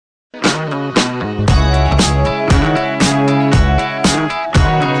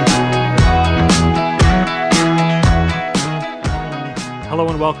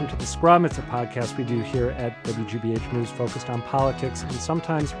welcome to the Scrum. It's a podcast we do here at WGBH News focused on politics and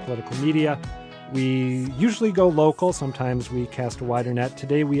sometimes political media. We usually go local. Sometimes we cast a wider net.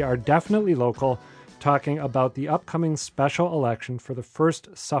 Today we are definitely local, talking about the upcoming special election for the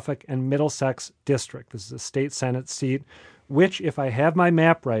 1st Suffolk and Middlesex District. This is a state Senate seat, which, if I have my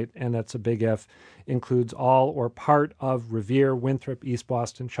map right, and that's a big if, includes all or part of Revere, Winthrop, East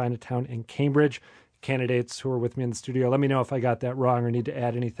Boston, Chinatown, and Cambridge. Candidates who are with me in the studio, let me know if I got that wrong or need to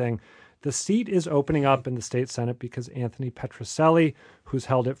add anything. The seat is opening up in the state Senate because Anthony Petrocelli, who's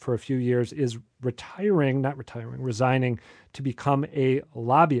held it for a few years, is resigning to become a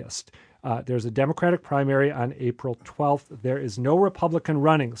lobbyist. There's a Democratic primary on April 12th. There is no Republican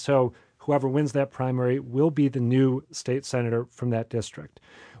running, so whoever wins that primary will be the new state senator from that district.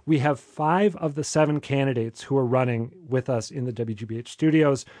 We have 5 of the 7 candidates who are running with us in the WGBH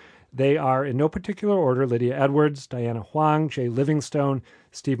studios. They are, in no particular order, Lydia Edwards, Diana Huang, Jay Livingstone,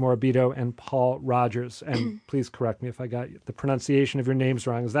 Steve Morabito, and Paul Rogers. And please correct me if I got the pronunciation of your names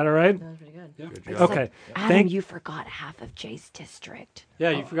wrong. Is that all right? That was pretty good. Yeah. Good job. Okay. Adam, you forgot half of Jay's district. Yeah,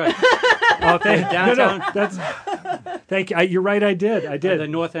 you forgot. Downtown. Thank you. You're right, I did. The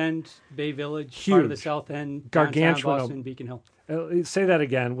North End, Bay Village, Huge. part of the South End, Gargantuan. downtown Boston, Beacon Hill. Say that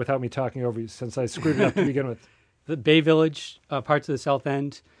again without me talking over you, since I screwed it up to begin with. The Bay Village, parts of the South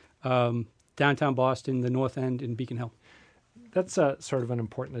End, downtown Boston, the North End, and Beacon Hill. That's sort of an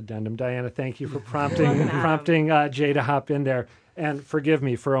important addendum. Diana, thank you for prompting Jay to hop in there. And forgive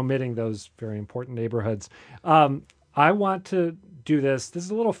me for omitting those very important neighborhoods. I want to do this. This is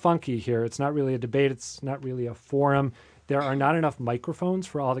a little funky here. It's not really a debate. It's not really a forum. There are not enough microphones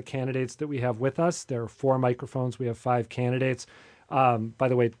for all the candidates that we have with us. There are 4 microphones. We have 5 candidates. By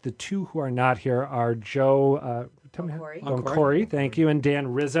the way, the 2 who are not here are Joe... Corey, thank you, and Dan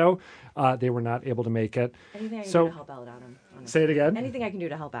Rizzo. They were not able to make it. Anything I can do to help out, Adam? Honestly. Say it again. Anything I can do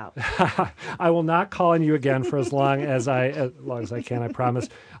to help out. I will not call on you again for as long as I can, I promise.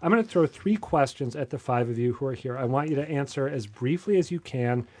 I'm going to throw 3 questions at the 5 of you who are here. I want you to answer as briefly as you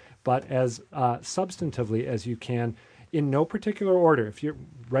can, but as substantively as you can, in no particular order. If you're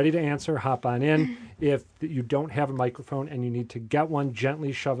ready to answer, hop on in. If you don't have a microphone and you need to get one,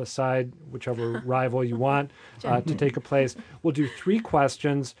 gently shove aside whichever rival you want to take a place. We'll do 3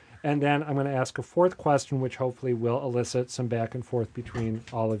 questions, and then I'm going to ask a 4th question, which hopefully will elicit some back and forth between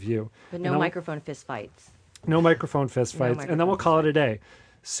all of you. But no microphone fist fights. No microphone fist fights, and then we'll call it a day.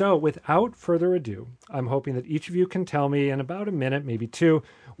 So without further ado, I'm hoping that each of you can tell me in about a minute, maybe 2,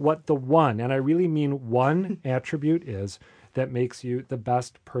 what the one, and I really mean one attribute is that makes you the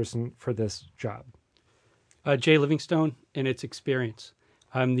best person for this job. Jay Livingstone and its experience.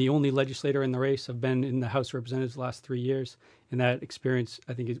 I'm the only legislator in the race. I've been in the House of Representatives the last 3 years, and that experience,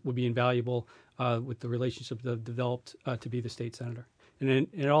 I think, it will be invaluable with the relationships that I've developed to be the state senator. And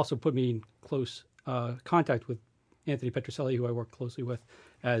it also put me in close contact with Anthony Petrocelli, who I work closely with,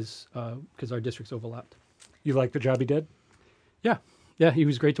 because our districts overlapped. You like the job he did? Yeah, he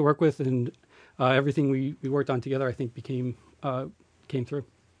was great to work with, and everything we worked on together, I think, came through.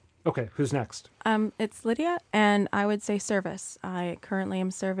 Okay, who's next? It's Lydia, and I would say service. I currently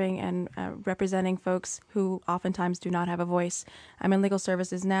am serving and representing folks who oftentimes do not have a voice. I'm in legal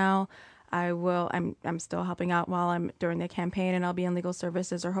services now. I'm still helping out while I'm during the campaign, and I'll be in legal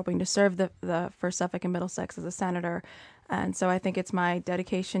services or hoping to serve the 1st Suffolk and Middlesex as a senator. And so I think it's my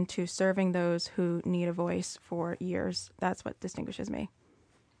dedication to serving those who need a voice for years. That's what distinguishes me.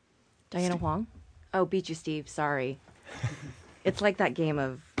 Diana Huang? Oh, beat you, Steve. Sorry. It's like that game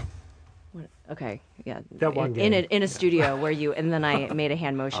of... Okay, yeah. That one game. In a studio where you... And then I made a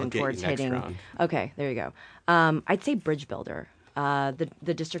hand motion towards hitting... Round. Okay, there you go. I'd say bridge builder.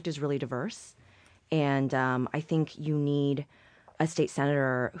 The district is really diverse, and I think you need a state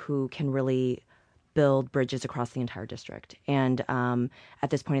senator who can really build bridges across the entire district. And at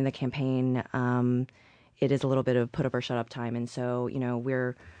this point in the campaign, it is a little bit of put up or shut up time. And so,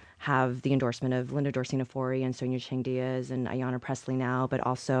 we're have the endorsement of Linda Dorsina-Fori and Sonia Chang Diaz and Ayanna Presley now, but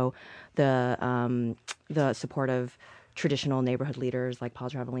also the support of traditional neighborhood leaders like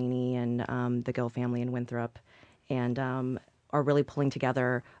Paul Travellini and the Gill family in Winthrop, and are really pulling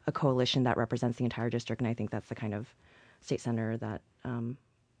together a coalition that represents the entire district. And I think that's the kind of state senator that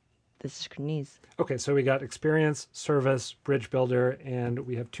this district needs. Okay, so we got experience, service, bridge builder, and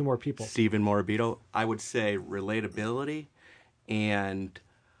we have 2 more people. Stephen Morabito. I would say relatability and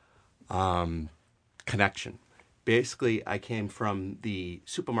connection. Basically, I came from the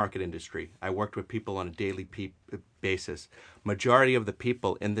supermarket industry. I worked with people on a daily basis. Majority of the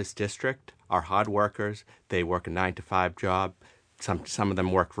people in this district are hard workers. They work a 9-to-5 job. Some of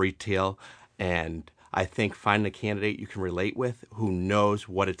them work retail, and I think finding a candidate you can relate with who knows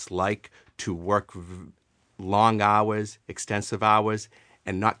what it's like to work long hours, extensive hours,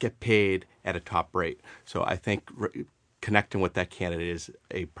 and not get paid at a top rate. So I think connecting with that candidate is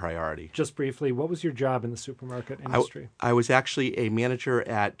a priority. Just briefly, what was your job in the supermarket industry? I was actually a manager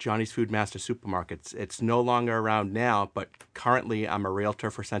at Johnny's Food Master Supermarkets. It's no longer around now, but currently I'm a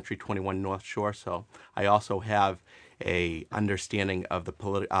realtor for Century 21 North Shore, so I also have a understanding of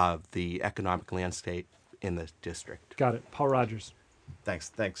the economic landscape in the district. Got it. Paul Rogers.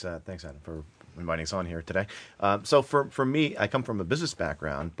 Thanks, Adam, for inviting us on here today. So for me, I come from a business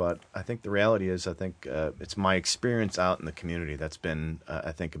background, but I think the reality is, it's my experience out in the community that's been,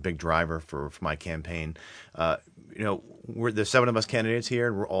 I think, a big driver for my campaign. There's 7 of us candidates here,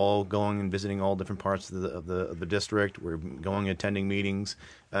 and we're all going and visiting all different parts of the district. We're going and attending meetings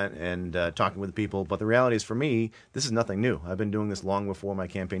and talking with people. But the reality is, for me, this is nothing new. I've been doing this long before my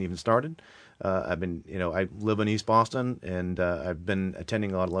campaign even started. I live in East Boston, and I've been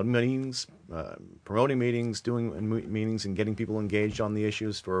attending a lot of meetings, promoting meetings, doing meetings, and getting people engaged on the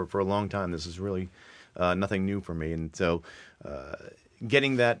issues for a long time. This is really nothing new for me, and so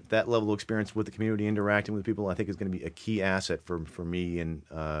getting that level of experience with the community, interacting with people, I think is going to be a key asset for me, and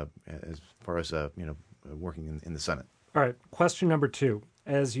as far as working in the Senate. All right, question number 2.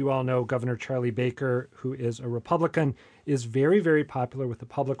 As you all know, Governor Charlie Baker, who is a Republican, is very, very popular with the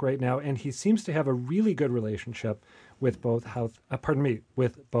public right now, and he seems to have a really good relationship with both House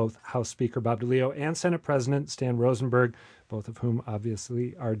Speaker Bob DeLeo and Senate President Stan Rosenberg, both of whom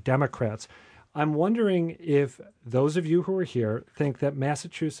obviously are Democrats. I'm wondering if those of you who are here think that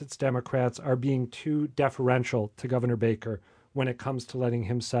Massachusetts Democrats are being too deferential to Governor Baker when it comes to letting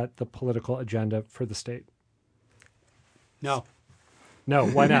him set the political agenda for the state. No. No,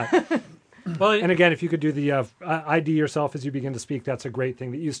 why not? Well, and again, if you could do the ID yourself as you begin to speak, that's a great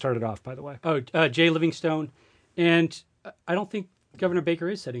thing that you started off, by the way. Jay Livingstone. And I don't think Governor Baker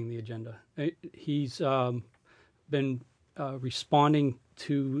is setting the agenda. He's been responding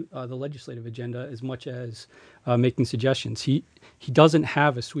to the legislative agenda as much as making suggestions. He doesn't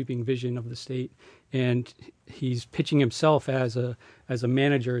have a sweeping vision of the state, and he's pitching himself as a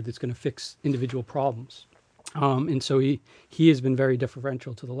manager that's going to fix individual problems. And so he has been very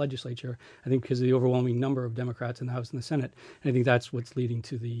deferential to the legislature, I think, because of the overwhelming number of Democrats in the House and the Senate. And I think that's what's leading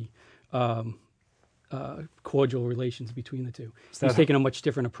to the cordial relations between the two. He's taken a much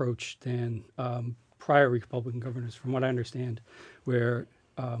different approach than prior Republican governors, from what I understand, where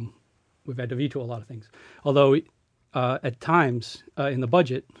we've had to veto a lot of things. Although at times in the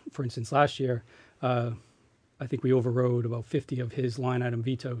budget, for instance, last year, I think we overrode about 50 of his line item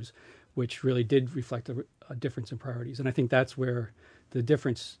vetoes, which really did reflect a difference in priorities. And I think that's where the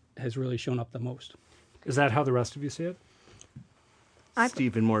difference has really shown up the most. Is that how the rest of you see it?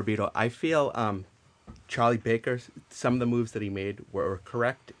 Stephen Morabito, I feel Charlie Baker, some of the moves that he made were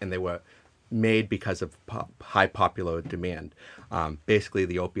correct, and they were made because of high popular demand. Basically,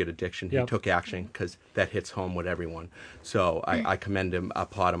 the opiate addiction, he took action because that hits home with everyone. So I commend him,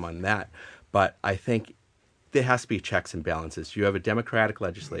 applaud him on that. But I think there has to be checks and balances. You have a Democratic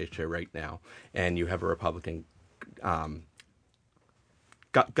legislature right now, and you have a Republican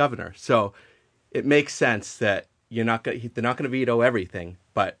governor. So it makes sense that they're not going to veto everything,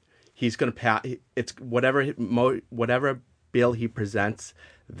 but he's going to pass. It's whatever bill he presents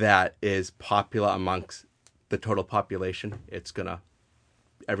that is popular amongst the total population.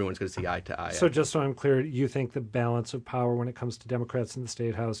 Everyone's going to see eye to eye. So just so I'm clear, you think the balance of power when it comes to Democrats in the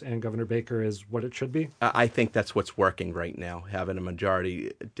State House and Governor Baker is what it should be? I think that's what's working right now, having a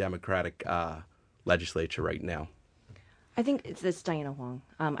majority Democratic legislature right now. I think it's Diana Huang.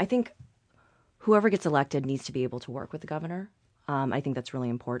 I think whoever gets elected needs to be able to work with the governor. I think that's really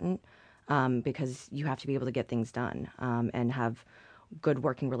important because you have to be able to get things done and have good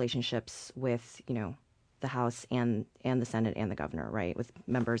working relationships with, the House and the Senate and the governor, right, with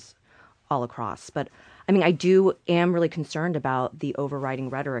members all across. But, I mean, am really concerned about the overriding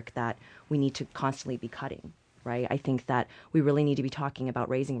rhetoric that we need to constantly be cutting, right? I think that we really need to be talking about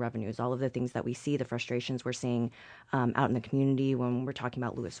raising revenues, all of the things that we see, the frustrations we're seeing out in the community when we're talking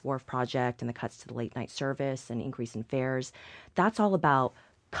about Lewis Wharf Project and the cuts to the late night service and increase in fares. That's all about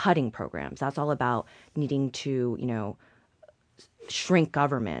cutting programs. That's all about needing to, shrink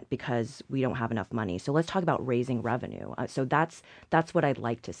government because we don't have enough money. So let's talk about raising revenue. So that's what I'd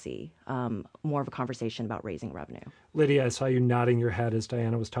like to see, more of a conversation about raising revenue. Lydia, I saw you nodding your head as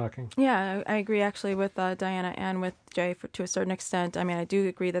Diana was talking. Yeah, I agree actually with Diana and with Jay to a certain extent. I mean, I do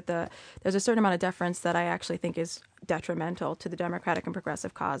agree that there's a certain amount of deference that I actually think is detrimental to the democratic and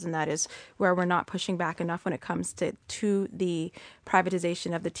progressive cause, and that is where we're not pushing back enough when it comes to the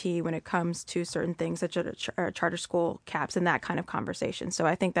privatization of the T, when it comes to certain things such as charter school caps and that kind of conversation. So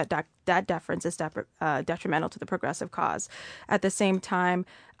I think that deference is detrimental to the progressive cause. At the same time,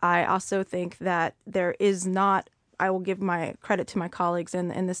 I also think that there is not, I will give my credit to my colleagues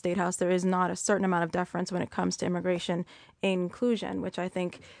in the State House, there is not a certain amount of deference when it comes to immigration inclusion, which I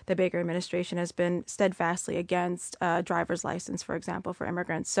think the Baker administration has been steadfastly against driver's license, for example, for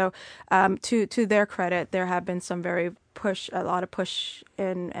immigrants. So to their credit, there have been some a lot of push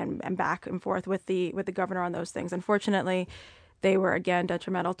and back and forth with the governor on those things. Unfortunately, they were, again,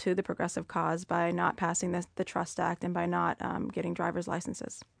 detrimental to the progressive cause by not passing the Trust Act and by not getting driver's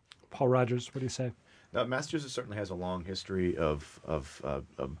licenses. Paul Rogers, what do you say? Now, Massachusetts certainly has a long history of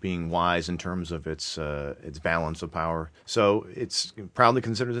being wise in terms of its balance of power. So it's proudly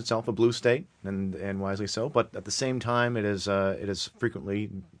considers itself a blue state, and wisely so. But at the same time, it has frequently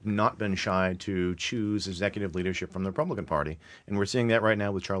not been shy to choose executive leadership from the Republican Party, and we're seeing that right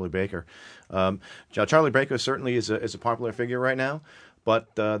now with Charlie Baker. Charlie Baker certainly is a popular figure right now.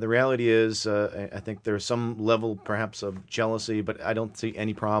 But the reality is, I think there's some level, perhaps, of jealousy, but I don't see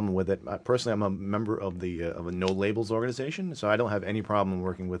any problem with it. Personally, I'm a member of a No Labels organization, so I don't have any problem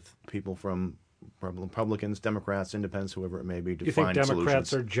working with people from Republicans, Democrats, Independents, whoever it may be, to find You think solutions.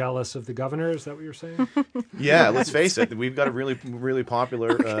 Democrats are jealous of the governor? Is that what you're saying? Yeah, let's face it. We've got a really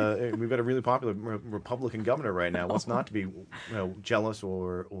popular Republican governor right now. What's not to be jealous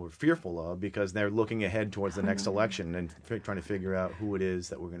or fearful of, because they're looking ahead towards the next election and trying to figure out who it is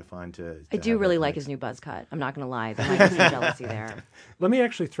that we're going to find to I do really like his new buzz cut. I'm not going to lie. There might be some jealousy there. Let me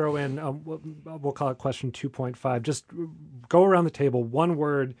actually throw in, we'll call it question 2.5. Just go around the table. One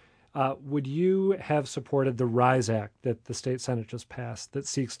word. Would you have supported the RISE Act that the state Senate just passed that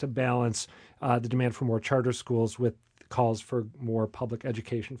seeks to balance the demand for more charter schools with calls for more public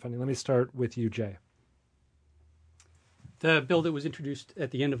education funding? Let me start with you, Jay. The bill that was introduced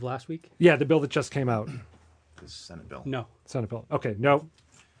at the end of last week? Yeah, the bill that just came out. The Senate bill. No. Senate bill. Okay, no.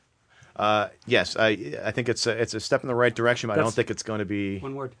 Yes, I think it's a step in the right direction, but I don't think it's going to be...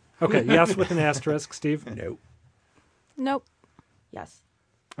 One word. Okay, yes with an asterisk. Steve? No. Nope. Yes.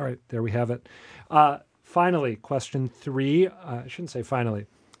 All right, there we have it. Finally, question 3. I shouldn't say finally.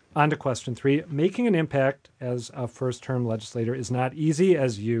 On to question 3. Making an impact as a first-term legislator is not easy,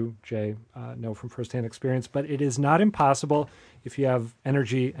 as you, Jay, know from firsthand experience, but it is not impossible if you have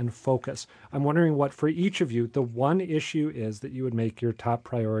energy and focus. I'm wondering what, for each of you, the one issue is that you would make your top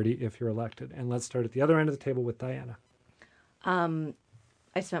priority if you're elected. And let's start at the other end of the table with Diana.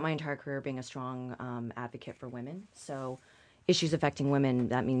 I spent my entire career being a strong advocate for women. So issues affecting women,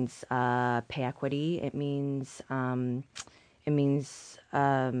 that means pay equity. It means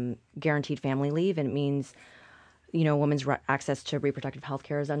guaranteed family leave. And it means, women's access to reproductive health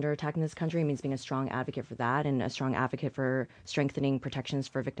care is under attack in this country. It means being a strong advocate for that and a strong advocate for strengthening protections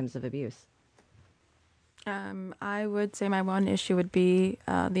for victims of abuse. I would say my one issue would be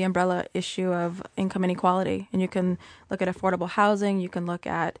the umbrella issue of income inequality. And you can look at affordable housing, you can look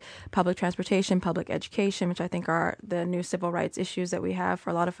at public transportation, public education, which I think are the new civil rights issues that we have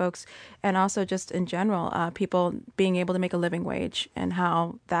for a lot of folks. And also just in general, people being able to make a living wage and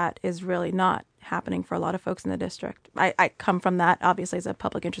how that is really not happening for a lot of folks in the district. I come from that, obviously, as a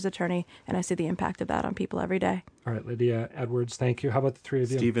public interest attorney, and I see the impact of that on people every day. All right, Lydia Edwards, thank you. How about the three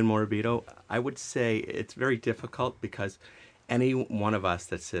of you? Stephen Morabito, I would say it's very difficult because any one of us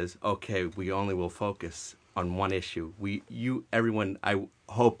that says, okay, we only will focus on one issue, everyone, I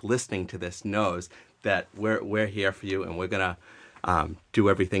hope, listening to this knows that we're here for you and we're going to do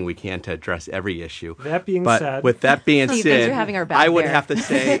everything we can to address every issue. That being but said, with that being Steve, said, thanks for having our back I would there. have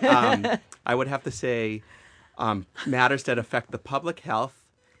to say, matters that affect the public health,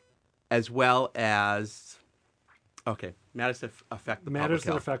 as well as matters that affect the public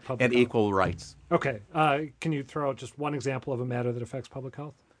health and health. equal rights. Okay, can you throw out just one example of a matter that affects public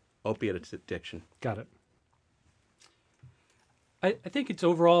health? Opiate addiction. Got it. I think it's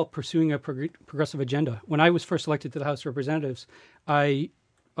overall pursuing a progressive agenda. When I was first elected to the House of Representatives, I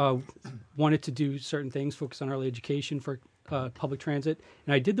wanted to do certain things, focus on early education for public transit,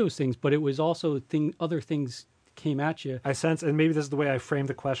 and I did those things, but it was also other things came at you. I sense, and maybe this is the way I framed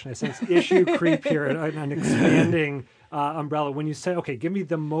the question, I sense issue creep here and an expanding umbrella. When you say, okay, give me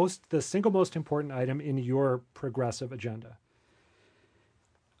the single most important item in your progressive agenda.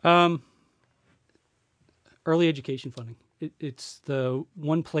 Early education funding. It's the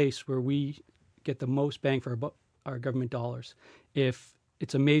one place where we get the most bang for our government dollars.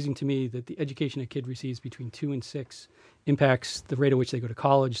 It's amazing to me that the education a kid receives between 2 and 6 impacts the rate at which they go to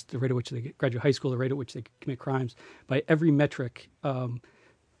college, the rate at which they graduate high school, the rate at which they commit crimes. By every metric,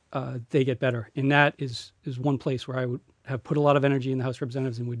 they get better. And that is one place where I would have put a lot of energy in the House of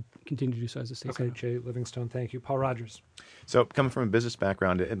Representatives and would continue to do so as a state senator. Jay Livingstone, thank you. Paul Rogers. So coming from a business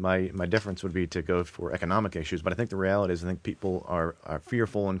background, my difference would be to go for economic issues. But I think the reality is I think people are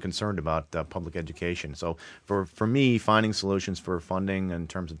fearful and concerned about public education. So for me, finding solutions for funding in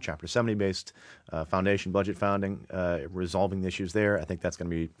terms of Chapter 70-based foundation budget funding, resolving the issues there, I think that's going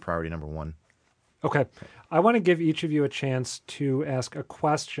to be priority number one. Okay. I want to give each of you a chance to ask a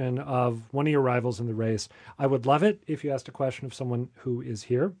question of one of your rivals in the race. I would love it if you asked a question of someone who is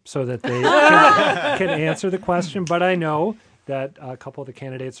here so that they can answer the question, but I know that a couple of the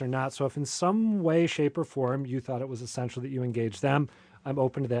candidates are not. So if in some way, shape, or form you thought it was essential that you engage them, I'm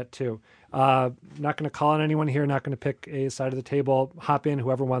open to that too. Not going to call on anyone here, not going to pick a side of the table. Hop in,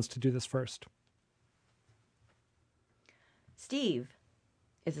 whoever wants to do this first. Steve.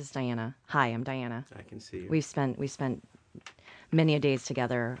 This is Diana. Hi, I'm Diana. I can see you. We spent many a days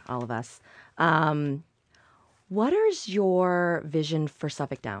together, all of us. What is your vision for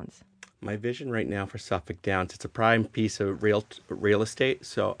Suffolk Downs? My vision right now for Suffolk Downs, it's a prime piece of real estate.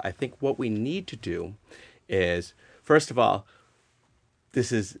 So I think what we need to do is, first of all,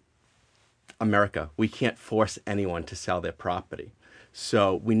 this is America. We can't force anyone to sell their property.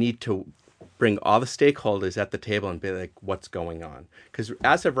 So we need to bring all the stakeholders at the table and be like, what's going on? Because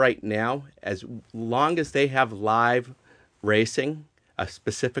as of right now, as long as they have live racing a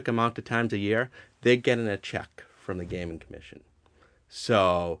specific amount of times a year, they're getting a check from the Gaming Commission.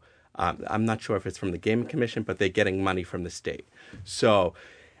 So I'm not sure if it's from the Gaming Commission, but they're getting money from the state. So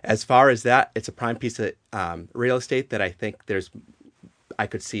as far as that, it's a prime piece of real estate that I think I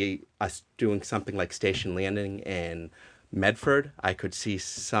could see us doing something like Station Landing in Medford. I could see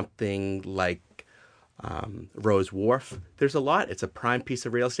something like Rose Wharf. There's a lot. It's a prime piece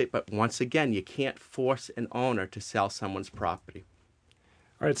of real estate, but once again, you can't force an owner to sell someone's property.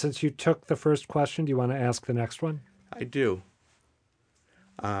 All right, since you took the first question, do you want to ask the next one? I do.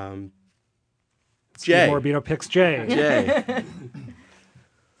 Jay. Morabito picks Jay. Jay.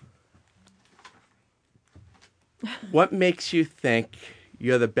 What makes you think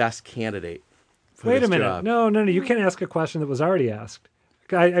you're the best candidate? Wait a minute. Job? No. You can't ask a question that was already asked.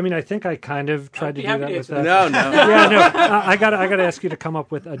 I mean, I think I kind of tried to do that with that. No. Yeah, no. I got to ask you to come up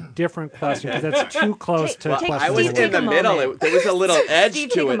with a different question because that's too close to questions. I was in the middle. There was a little edge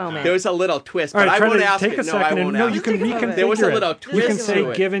to it. There was a little twist. All right, but I won't ask take it. a second. No, you can reconfigure There was a little twist. You can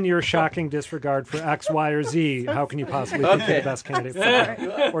say, given your shocking disregard for X, Y, or Z, how can you possibly think you're the best candidate for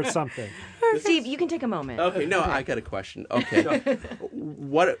that? Or something. Steve, you can take a moment. Okay, no, I got a question. Okay.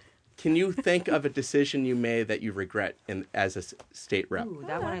 Can you think of a decision you made that you regret as a state rep? Ooh,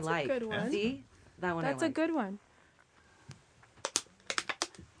 that one I like. That's a good one. See? That one That's I like. a good one.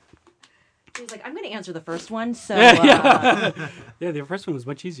 She's like, I'm going to answer the first one, so... Yeah, the first one was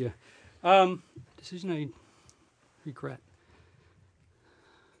much easier. Decision I regret.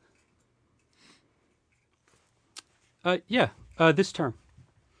 This term.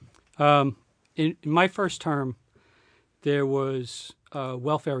 In my first term, there was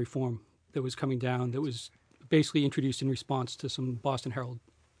welfare reform that was coming down that was basically introduced in response to some Boston Herald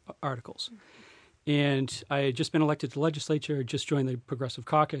articles. And I had just been elected to the legislature, just joined the Progressive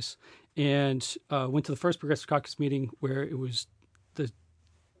Caucus, and went to the first Progressive Caucus meeting where it was the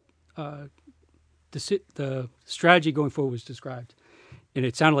strategy going forward was described. And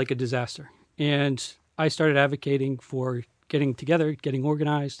it sounded like a disaster. And I started advocating for getting together, getting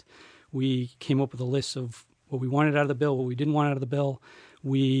organized. We came up with a list of what we wanted out of the bill, what we didn't want out of the bill.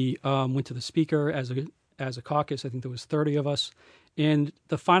 We went to the speaker as a caucus. I think there was 30 of us. And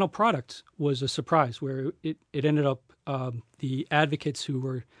the final product was a surprise where it ended up the advocates who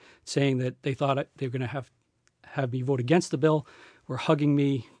were saying that they thought they were going to have me vote against the bill were hugging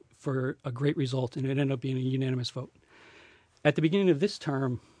me for a great result, and it ended up being a unanimous vote. At the beginning of this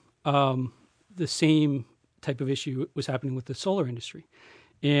term, the same type of issue was happening with the solar industry.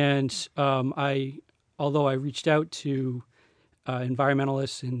 And although I reached out to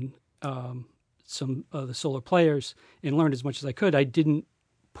environmentalists and some of the solar players and learned as much as I could, I didn't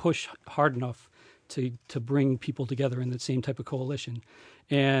push hard enough to bring people together in the same type of coalition.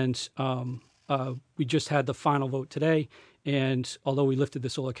 And we just had the final vote today, and although we lifted the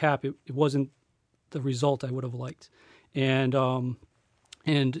solar cap, it wasn't the result I would have liked. And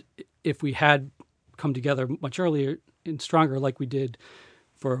if we had come together much earlier and stronger like we did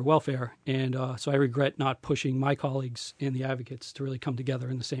for welfare. And so I regret not pushing my colleagues and the advocates to really come together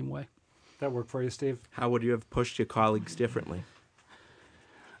in the same way. That work for you, Steve? How would you have pushed your colleagues differently?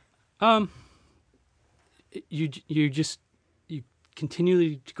 You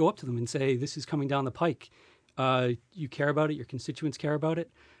continually go up to them and say, this is coming down the pike. You care about it. Your constituents care about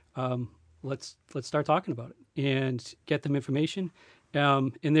it. Let's start talking about it and get them information.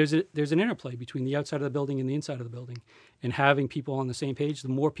 And there's an interplay between the outside of the building and the inside of the building, and having people on the same page. The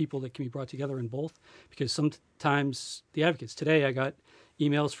more people that can be brought together in both, because sometimes the advocates. Today, I got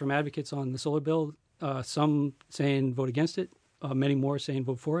emails from advocates on the solar bill. Some saying vote against it, many more saying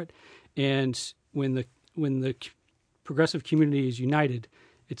vote for it. And when the progressive community is united,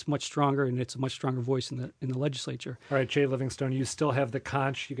 it's much stronger, and it's a much stronger voice in the legislature. All right, Jay Livingstone, you still have the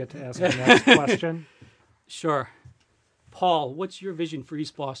conch. You get to ask the next question. Sure. Paul, what's your vision for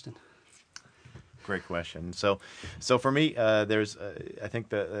East Boston? Great question. So for me, there's I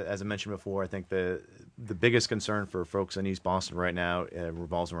think as I mentioned before, I think the biggest concern for folks in East Boston right now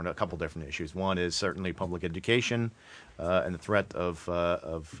revolves around a couple different issues. One is certainly public education and the threat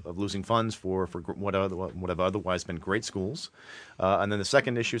of losing funds for what have otherwise been great schools. And then the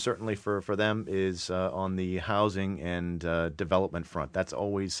second issue certainly for them is on the housing and development front. That's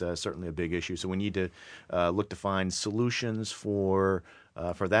always certainly a big issue. So we need to look to find solutions for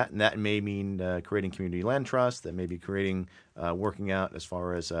that, and that may mean creating community land trusts. That may be creating, working out as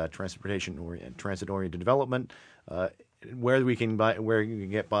far as transit-oriented development, where you can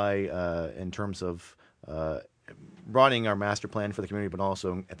get by in terms of broadening our master plan for the community, but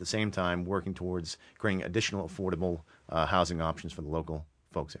also at the same time working towards creating additional affordable housing options for the local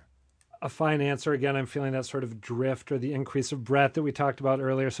folks here. A fine answer. Again, I'm feeling that sort of drift or the increase of breadth that we talked about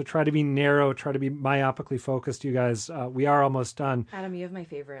earlier. So try to be narrow, try to be myopically focused, you guys. We are almost done. Adam, you have my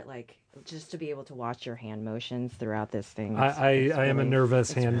favorite, just to be able to watch your hand motions throughout this thing. I am a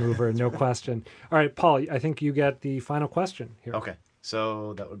nervous hand mover, no question. All right, Paul, I think you get the final question here. Okay,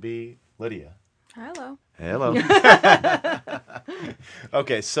 so that would be Lydia. Hello. Hello.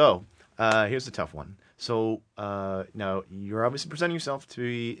 Okay, so here's the tough one. So now you're obviously presenting yourself to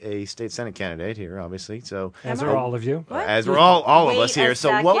be a state senate candidate here, obviously. So as are all of you. What? As we're all of us here.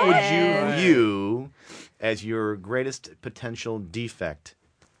 So what would second. you view as your greatest potential defect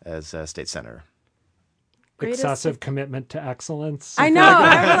as a state senator? Excessive commitment to excellence. I know.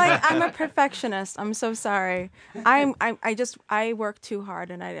 I'm a perfectionist. I'm so sorry. I work too hard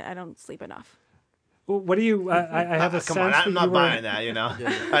and I don't sleep enough. Well, what do you? I have a Come sense. on, I'm not buying that. You know.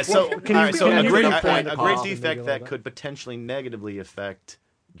 So can you- so can a you great define the cost maybe defect a that little could potentially negatively affect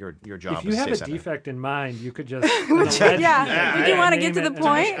your job. If you as have state a senator. defect in mind, you could just. Yeah. Would you want to get to the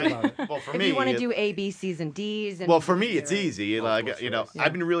point? Well, for If me, you want to do A, B, C's, and D's. And well, for me, it's easy. Like Yeah.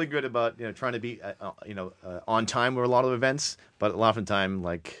 I've been really good about trying to be on time with a lot of events, but a lot of the time,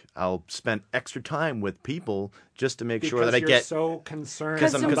 like I'll spend extra time with people just to make sure that I you're get. so concerned.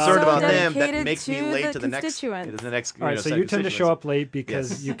 Because I'm I'm concerned so about them, that dedicated makes me to late the to the next. constituents. The next. All right, so set you of tend to show constituents. up late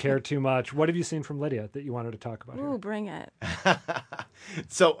because Yes. you care too much. What have you seen from Lydia that you wanted to talk about? Ooh, Here? bring it.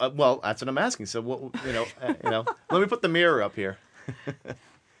 So, well, that's what I'm asking. So, what let me put the mirror up here.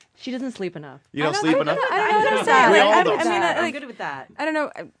 She doesn't sleep enough. You don't sleep enough. I don't know what to say. We Like, all I don't. mean, I'm like, good with that. I don't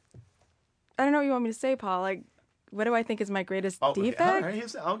know. I don't know what you want me to say, Paul. Like, what do I think is my greatest Oh, okay. defect? All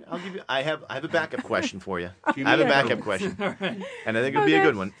right, I'll give you. I have a backup question for you. I have a backup question, and I think it'll be a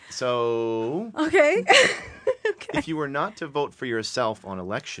good one. So, Okay. if you were not to vote for yourself on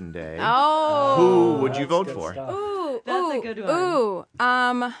election day, Oh. who would you That's vote good for? stuff. Ooh, That's a ooh, good one.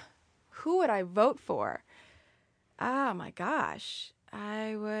 Ooh, who would I vote for? Oh my gosh,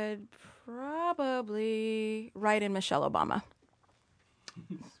 I would probably write in Michelle Obama.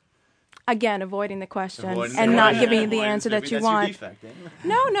 Again, avoiding the question and not giving you the answer that you want.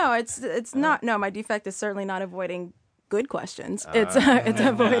 No, it's not. No, my defect is certainly not avoiding good questions. It's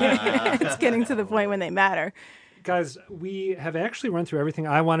avoiding. It's getting to the point when they matter. Guys, we have actually run through everything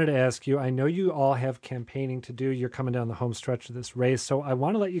I wanted to ask you. I know you all have campaigning to do. You're coming down the home stretch of this race, so I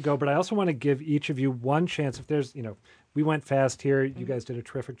want to let you go, but I also want to give each of you one chance. If there's, we went fast here. You guys did a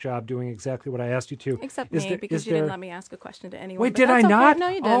terrific job doing exactly what I asked you to. Except Is me, there- because is you didn't there- let me ask a question to anyone. Wait, but did I that's okay. not? No,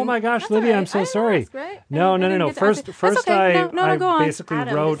 you didn't. Oh my gosh, That's Lydia, all I'm so right. I sorry. asked, right? No. I didn't get to ask it. First That's okay. I No, go on. basically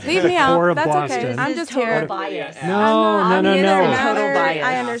Adam, wrote this the is- Leave me out. core of That's Boston. okay. I'm This just is total here. bias. No. I'm either matter. total bias.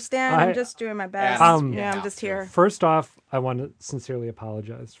 I understand. I- I'm just doing my best. Um, yeah, I'm just here. First off, I want to sincerely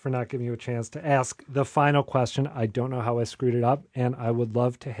apologize for not giving you a chance to ask the final question. I don't know how I screwed it up, and I would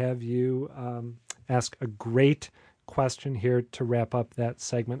love to have you ask a great question here to wrap up that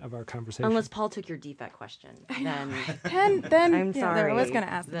segment of our conversation. Unless Paul took your defect question, then Then I'm yeah, sorry. I was going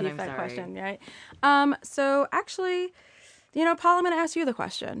to ask the Then I'm defect sorry. question, right? So actually, Paul, I'm going to ask you the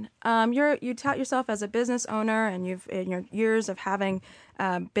question. You tout yourself as a business owner, and you've in your years of having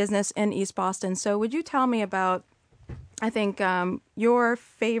business in East Boston. So, would you tell me about, I think, your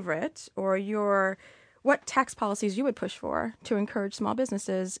favorite or what tax policies you would push for to encourage small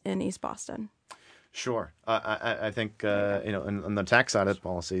businesses in East Boston? Sure. I think on the tax side of the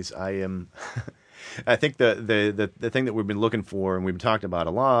policies, I am. I think the thing that we've been looking for and we've talked about a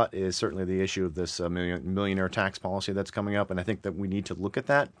lot is certainly the issue of this millionaire tax policy that's coming up, and I think that we need to look at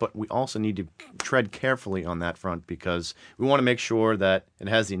that, but we also need to tread carefully on that front because we want to make sure that it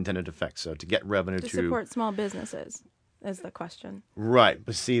has the intended effect. So to get revenue to support small businesses is the question. Right.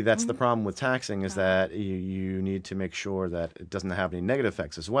 But see, that's the problem with taxing is that you need to make sure that it doesn't have any negative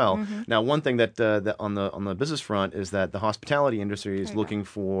effects as well. Now, one thing that on the business front is that the hospitality industry is looking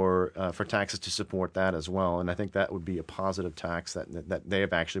for taxes to support that as well. And I think that would be a positive tax that they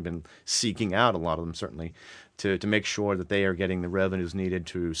have actually been seeking out, a lot of them certainly, to make sure that they are getting the revenues needed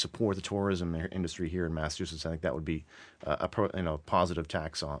to support the tourism industry here in Massachusetts. I think that would be a positive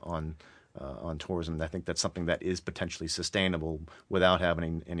tax on tourism. I think that's something that is potentially sustainable without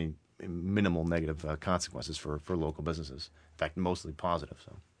having any minimal negative consequences for local businesses. In fact, mostly positive.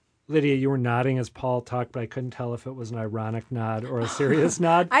 So, Lydia, you were nodding as Paul talked, but I couldn't tell if it was an ironic nod or a serious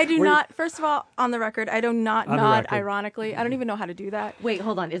nod. I do not. First of all, on the record, I do not nod ironically. I don't even know how to do that. Wait,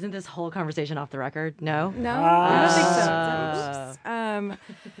 hold on. Isn't this whole conversation off the record? No? No, I don't think so.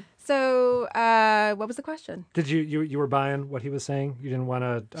 So, what was the question? Did you were buying what he was saying? You didn't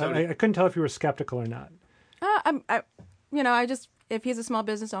want to. I couldn't tell if you were skeptical or not. If he's a small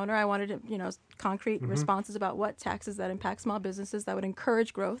business owner, I wanted concrete responses about what taxes that impact small businesses that would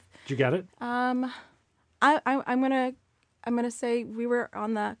encourage growth. Did you get it? I'm gonna say we were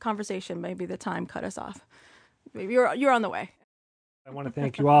on the conversation. Maybe the time cut us off. Maybe you're on the way. I want to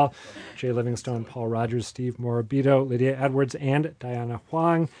thank you all, Jay Livingstone, Paul Rogers, Steve Morabito, Lydia Edwards, and Diana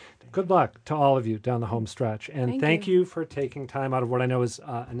Huang. Good luck to all of you down the home stretch. And thank you for taking time out of what I know is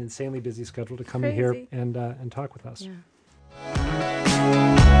an insanely busy schedule to come in here and talk with us. Yeah.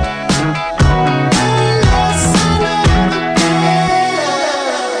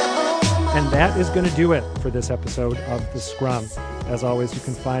 And that is going to do it for this episode of The Scrum. As always, you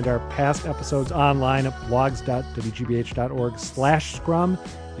can find our past episodes online at blogs.wgbh.org/scrum.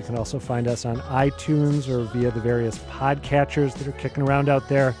 You can also find us on iTunes or via the various podcatchers that are kicking around out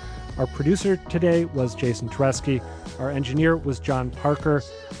there. Our producer today was Jason Tereski. Our engineer was John Parker.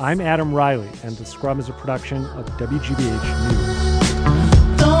 I'm Adam Riley, and The Scrum is a production of WGBH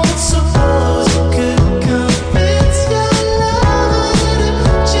News. Don't suppose